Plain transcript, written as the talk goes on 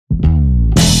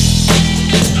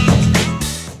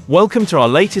Welcome to our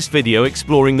latest video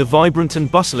exploring the vibrant and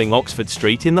bustling Oxford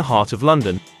Street in the heart of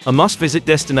London, a must-visit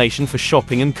destination for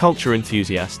shopping and culture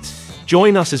enthusiasts.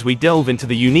 Join us as we delve into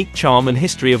the unique charm and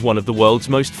history of one of the world's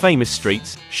most famous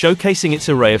streets, showcasing its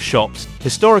array of shops,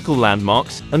 historical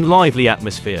landmarks, and lively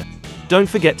atmosphere. Don't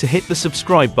forget to hit the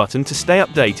subscribe button to stay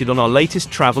updated on our latest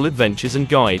travel adventures and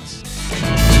guides.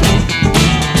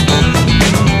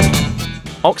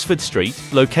 Oxford Street,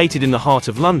 located in the heart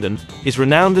of London, is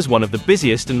renowned as one of the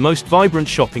busiest and most vibrant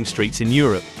shopping streets in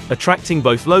Europe, attracting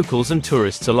both locals and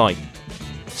tourists alike.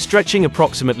 Stretching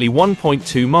approximately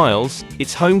 1.2 miles,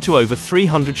 it's home to over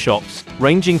 300 shops,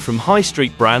 ranging from high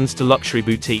street brands to luxury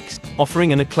boutiques,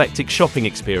 offering an eclectic shopping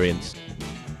experience.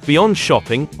 Beyond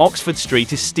shopping, Oxford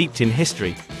Street is steeped in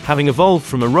history, having evolved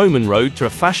from a Roman road to a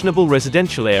fashionable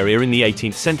residential area in the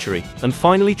 18th century, and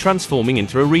finally transforming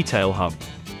into a retail hub.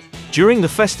 During the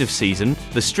festive season,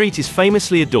 the street is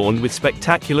famously adorned with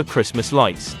spectacular Christmas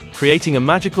lights, creating a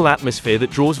magical atmosphere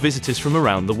that draws visitors from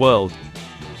around the world.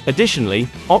 Additionally,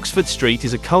 Oxford Street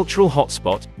is a cultural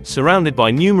hotspot, surrounded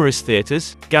by numerous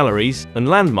theatres, galleries, and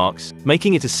landmarks,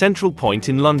 making it a central point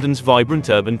in London's vibrant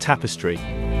urban tapestry.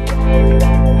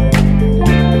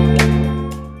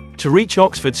 To reach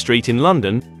Oxford Street in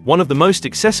London, one of the most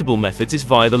accessible methods is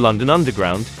via the London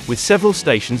Underground, with several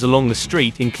stations along the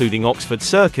street including Oxford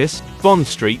Circus, Bond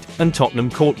Street, and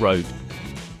Tottenham Court Road.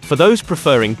 For those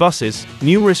preferring buses,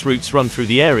 numerous routes run through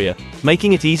the area,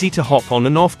 making it easy to hop on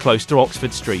and off close to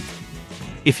Oxford Street.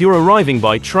 If you're arriving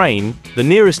by train, the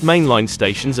nearest mainline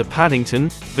stations are Paddington,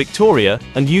 Victoria,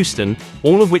 and Euston,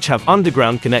 all of which have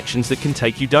underground connections that can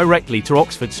take you directly to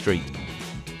Oxford Street.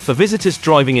 For visitors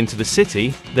driving into the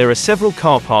city, there are several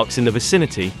car parks in the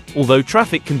vicinity, although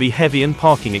traffic can be heavy and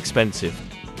parking expensive.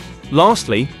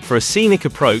 Lastly, for a scenic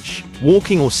approach,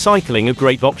 walking or cycling are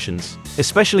great options,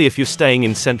 especially if you're staying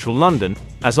in central London,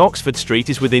 as Oxford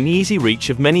Street is within easy reach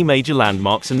of many major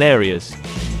landmarks and areas.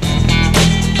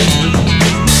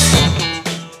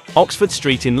 Oxford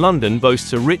Street in London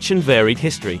boasts a rich and varied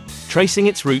history, tracing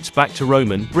its roots back to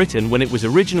Roman Britain when it was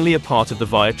originally a part of the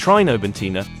Via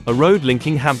Trinobentina, a road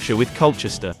linking Hampshire with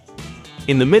Colchester.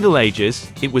 In the Middle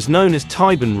Ages, it was known as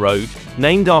Tyburn Road,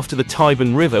 named after the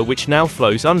Tyburn River which now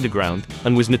flows underground,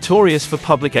 and was notorious for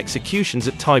public executions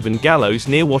at Tyburn Gallows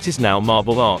near what is now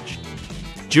Marble Arch.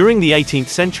 During the 18th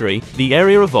century, the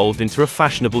area evolved into a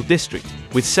fashionable district,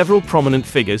 with several prominent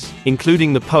figures,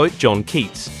 including the poet John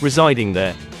Keats, residing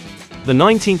there. The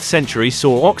 19th century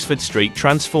saw Oxford Street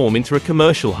transform into a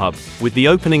commercial hub, with the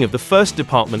opening of the first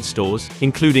department stores,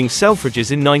 including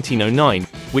Selfridges in 1909,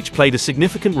 which played a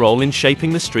significant role in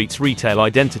shaping the street's retail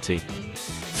identity.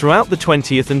 Throughout the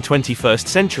 20th and 21st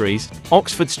centuries,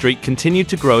 Oxford Street continued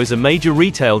to grow as a major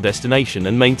retail destination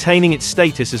and maintaining its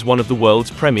status as one of the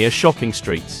world's premier shopping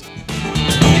streets.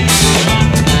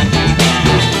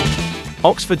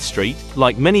 Oxford Street,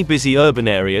 like many busy urban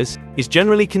areas, is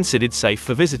generally considered safe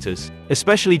for visitors,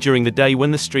 especially during the day when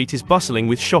the street is bustling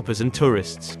with shoppers and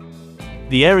tourists.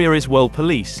 The area is well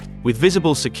policed, with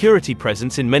visible security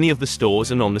presence in many of the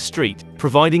stores and on the street,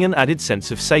 providing an added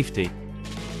sense of safety.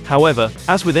 However,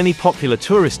 as with any popular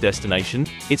tourist destination,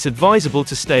 it's advisable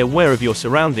to stay aware of your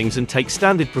surroundings and take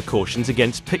standard precautions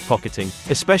against pickpocketing,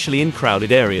 especially in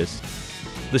crowded areas.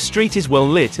 The street is well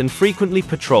lit and frequently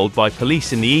patrolled by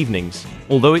police in the evenings,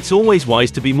 although it's always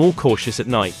wise to be more cautious at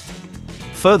night.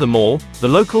 Furthermore, the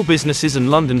local businesses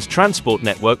and London's transport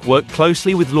network work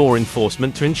closely with law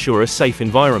enforcement to ensure a safe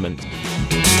environment.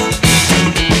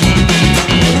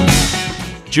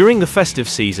 During the festive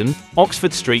season,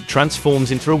 Oxford Street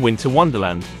transforms into a winter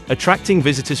wonderland, attracting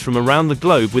visitors from around the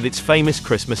globe with its famous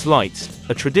Christmas lights,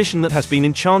 a tradition that has been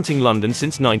enchanting London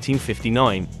since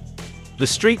 1959. The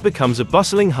street becomes a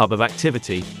bustling hub of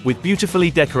activity, with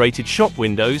beautifully decorated shop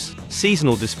windows,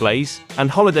 seasonal displays, and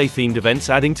holiday-themed events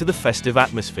adding to the festive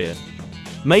atmosphere.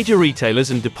 Major retailers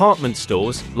and department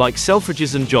stores, like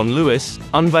Selfridges and John Lewis,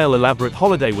 unveil elaborate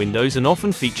holiday windows and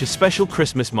often feature special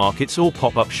Christmas markets or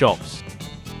pop-up shops.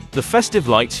 The festive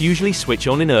lights usually switch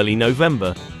on in early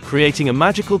November, creating a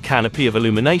magical canopy of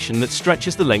illumination that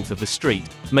stretches the length of the street,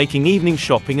 making evening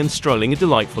shopping and strolling a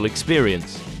delightful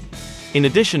experience. In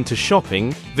addition to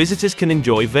shopping, visitors can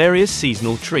enjoy various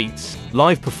seasonal treats,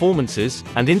 live performances,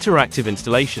 and interactive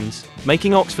installations,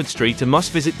 making Oxford Street a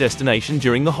must-visit destination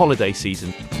during the holiday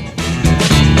season.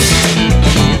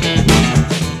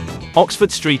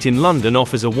 Oxford Street in London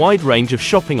offers a wide range of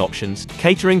shopping options,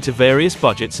 catering to various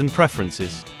budgets and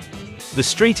preferences. The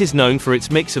street is known for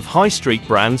its mix of high street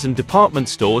brands and department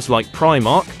stores like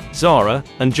Primark, Zara,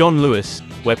 and John Lewis,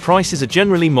 where prices are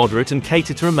generally moderate and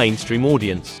cater to a mainstream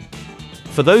audience.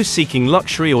 For those seeking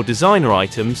luxury or designer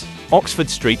items, Oxford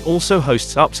Street also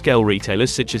hosts upscale retailers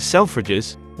such as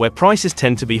Selfridges, where prices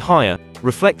tend to be higher,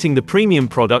 reflecting the premium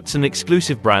products and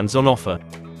exclusive brands on offer.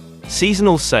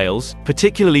 Seasonal sales,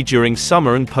 particularly during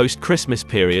summer and post-Christmas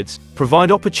periods,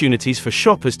 provide opportunities for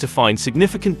shoppers to find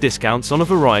significant discounts on a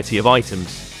variety of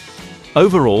items.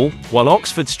 Overall, while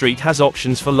Oxford Street has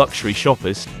options for luxury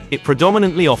shoppers, it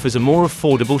predominantly offers a more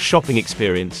affordable shopping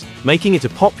experience, making it a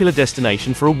popular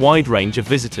destination for a wide range of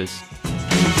visitors.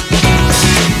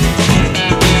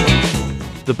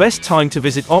 The best time to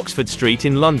visit Oxford Street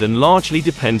in London largely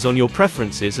depends on your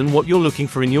preferences and what you're looking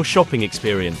for in your shopping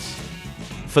experience.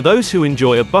 For those who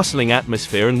enjoy a bustling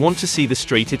atmosphere and want to see the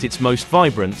street at its most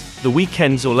vibrant, the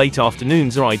weekends or late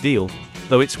afternoons are ideal,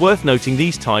 though it's worth noting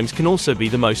these times can also be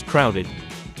the most crowded.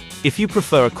 If you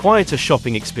prefer a quieter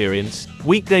shopping experience,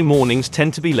 weekday mornings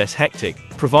tend to be less hectic,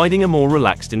 providing a more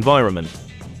relaxed environment.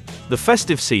 The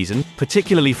festive season,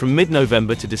 particularly from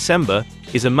mid-November to December,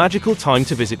 is a magical time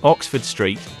to visit Oxford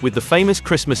Street, with the famous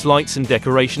Christmas lights and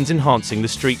decorations enhancing the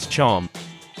street's charm.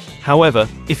 However,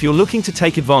 if you're looking to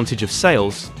take advantage of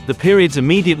sales, the periods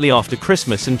immediately after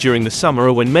Christmas and during the summer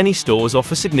are when many stores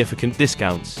offer significant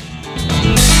discounts.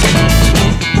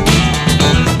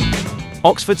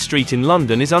 Oxford Street in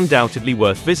London is undoubtedly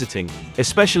worth visiting,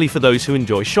 especially for those who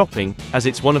enjoy shopping, as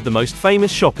it's one of the most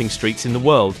famous shopping streets in the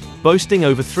world, boasting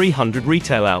over 300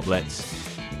 retail outlets.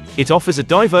 It offers a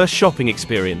diverse shopping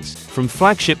experience, from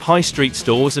flagship high street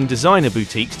stores and designer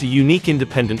boutiques to unique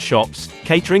independent shops,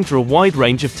 catering to a wide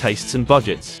range of tastes and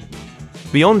budgets.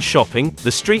 Beyond shopping,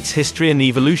 the street's history and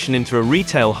evolution into a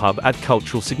retail hub add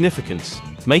cultural significance,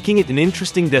 making it an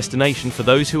interesting destination for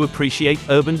those who appreciate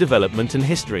urban development and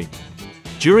history.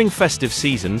 During festive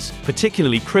seasons,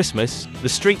 particularly Christmas, the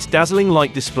street's dazzling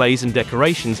light displays and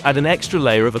decorations add an extra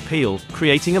layer of appeal,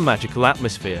 creating a magical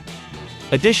atmosphere.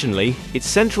 Additionally, its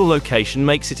central location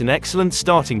makes it an excellent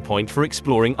starting point for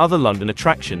exploring other London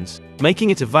attractions, making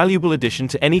it a valuable addition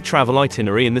to any travel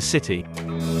itinerary in the city.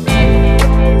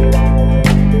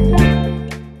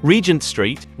 Regent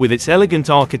Street, with its elegant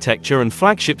architecture and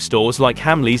flagship stores like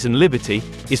Hamleys and Liberty,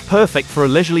 is perfect for a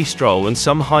leisurely stroll and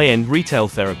some high-end retail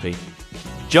therapy.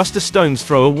 Just a stone's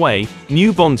throw away,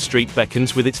 New Bond Street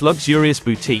beckons with its luxurious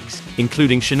boutiques,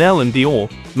 including Chanel and Dior,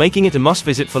 making it a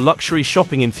must-visit for luxury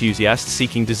shopping enthusiasts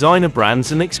seeking designer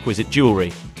brands and exquisite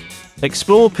jewelry.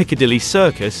 Explore Piccadilly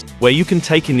Circus, where you can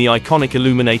take in the iconic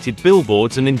illuminated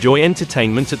billboards and enjoy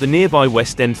entertainment at the nearby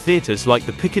West End theatres like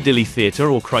the Piccadilly Theatre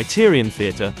or Criterion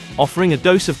Theatre, offering a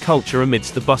dose of culture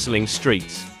amidst the bustling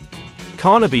streets.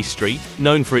 Carnaby Street,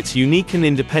 known for its unique and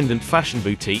independent fashion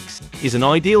boutiques, is an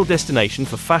ideal destination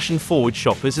for fashion-forward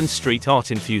shoppers and street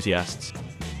art enthusiasts.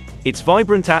 Its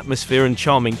vibrant atmosphere and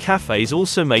charming cafes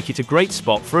also make it a great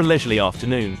spot for a leisurely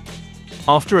afternoon.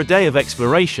 After a day of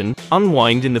exploration,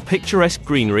 unwind in the picturesque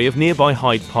greenery of nearby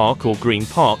Hyde Park or Green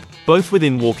Park, both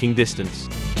within walking distance.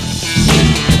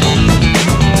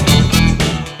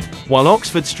 While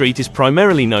Oxford Street is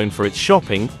primarily known for its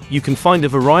shopping, you can find a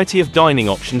variety of dining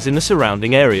options in the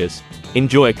surrounding areas.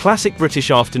 Enjoy a classic British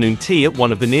afternoon tea at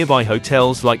one of the nearby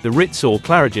hotels like the Ritz or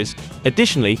Claridge's.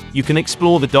 Additionally, you can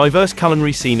explore the diverse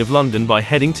culinary scene of London by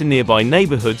heading to nearby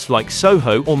neighbourhoods like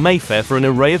Soho or Mayfair for an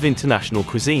array of international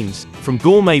cuisines, from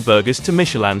gourmet burgers to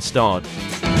Michelin-starred.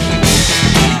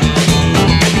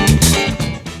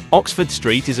 Oxford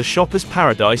Street is a shopper's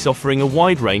paradise offering a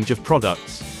wide range of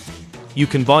products. You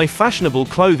can buy fashionable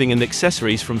clothing and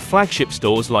accessories from flagship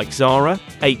stores like Zara,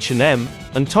 H&M,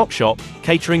 and Topshop,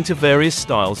 catering to various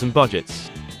styles and budgets.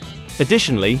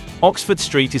 Additionally, Oxford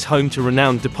Street is home to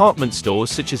renowned department stores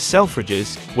such as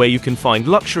Selfridges, where you can find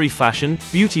luxury fashion,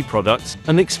 beauty products,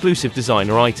 and exclusive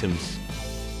designer items.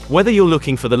 Whether you're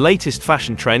looking for the latest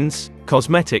fashion trends,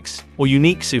 cosmetics, or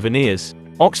unique souvenirs,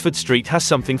 Oxford Street has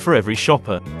something for every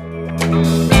shopper.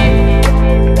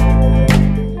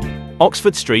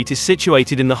 Oxford Street is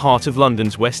situated in the heart of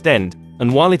London's West End,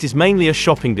 and while it is mainly a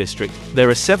shopping district, there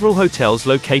are several hotels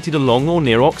located along or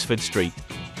near Oxford Street.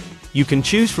 You can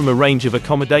choose from a range of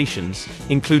accommodations,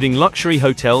 including luxury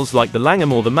hotels like the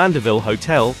Langham or the Mandeville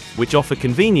Hotel, which offer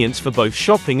convenience for both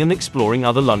shopping and exploring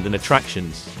other London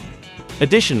attractions.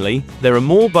 Additionally, there are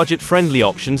more budget-friendly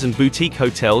options and boutique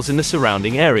hotels in the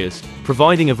surrounding areas,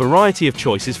 providing a variety of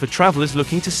choices for travelers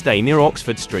looking to stay near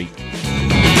Oxford Street.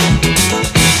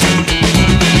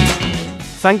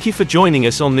 Thank you for joining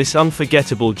us on this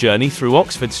unforgettable journey through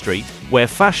Oxford Street, where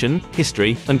fashion,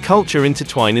 history, and culture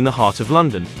intertwine in the heart of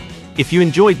London. If you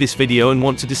enjoyed this video and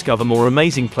want to discover more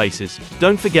amazing places,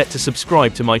 don't forget to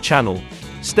subscribe to my channel.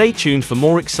 Stay tuned for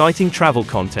more exciting travel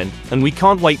content, and we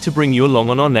can't wait to bring you along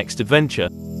on our next adventure.